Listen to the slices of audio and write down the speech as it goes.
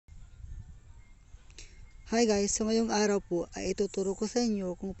Hi guys, so ngayong araw po ay ituturo ko sa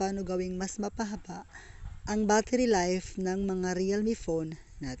inyo kung paano gawing mas mapahaba ang battery life ng mga Realme phone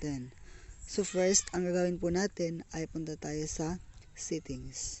natin. So first, ang gagawin po natin ay punta tayo sa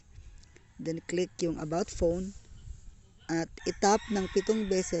settings. Then click yung about phone at itap ng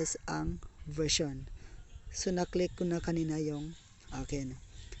 7 beses ang version. So na-click ko na kanina yung akin.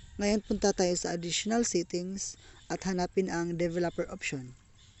 Ngayon punta tayo sa additional settings at hanapin ang developer option.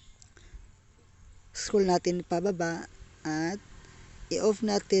 Scroll natin pababa at i-off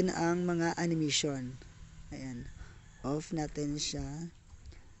natin ang mga animation. Ayan. Off natin siya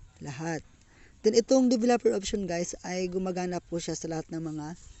lahat. Then itong developer option guys ay gumagana po siya sa lahat ng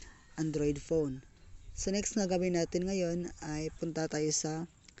mga Android phone. So next na gawin natin ngayon ay punta tayo sa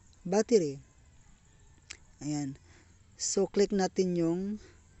battery. Ayan. So click natin yung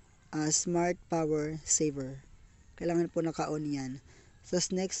smart power saver. Kailangan po naka-on yan. So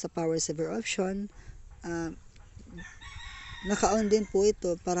next sa power saver option, naka-on din po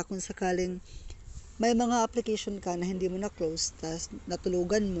ito para kung sakaling may mga application ka na hindi mo na-close, tas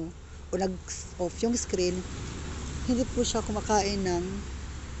natulugan mo o nag-off yung screen, hindi po siya kumakain ng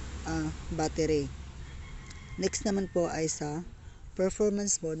battery. Next naman po ay sa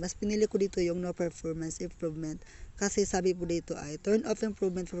performance mode. Mas pinili ko dito yung no performance improvement kasi sabi po dito ay turn off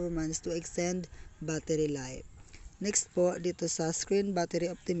improvement performance to extend battery life. Next po dito sa screen battery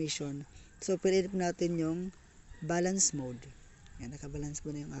optimization. So piliin natin yung balance mode. Yan, naka-balance po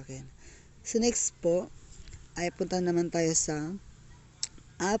na yung akin. So next po ay punta naman tayo sa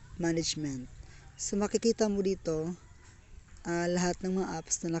app management. So makikita mo dito lahat ng mga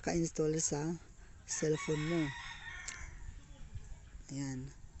apps na naka-install sa cellphone mo.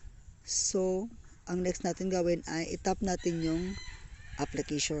 Ayan. So ang next natin gawin ay itap natin yung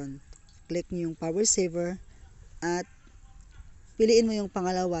application. Click nyo yung power saver at piliin mo yung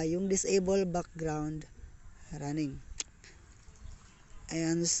pangalawa, yung disable background running.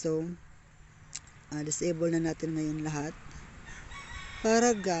 Ayan, so disable na natin ngayon lahat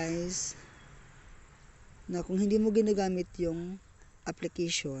para guys na kung hindi mo ginagamit yung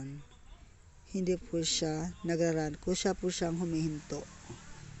application, hindi po siya nagra-run, kusa po siyang humihinto.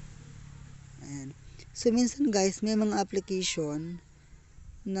 Ayan. So minsan guys may mga application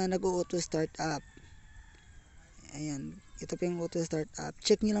na nag-auto start up. Ayan, ito po yung auto start up.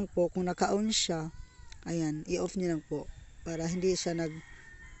 Check nyo lang po kung naka-on siya. Ayan, i-off nyo lang po para hindi siya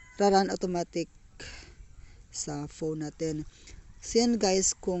nag-run automatic sa phone natin. So yan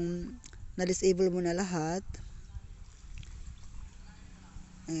guys, kung na-disable mo na lahat,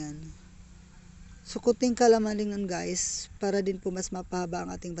 ayan. So kuting kalamalingan guys, para din po mas mapahaba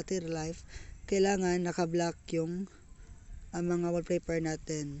ang ating battery life, kailangan naka-block yung mga wallpaper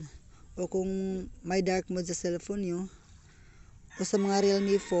natin. O kung may dark mode sa cellphone nyo, o sa mga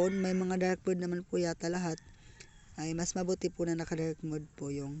Realme phone, may mga dark mode naman po yata lahat, ay mas mabuti po na naka-dark mode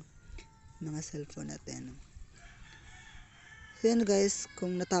po yung mga cellphone natin. So yan guys,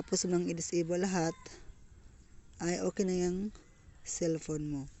 kung natapos mo nang i-disable lahat, ay okay na yung cellphone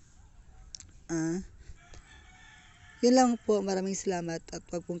mo. Yun lang po, maraming salamat at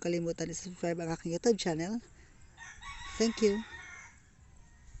huwag pong kalimutan i-subscribe ang aking YouTube channel. Thank you.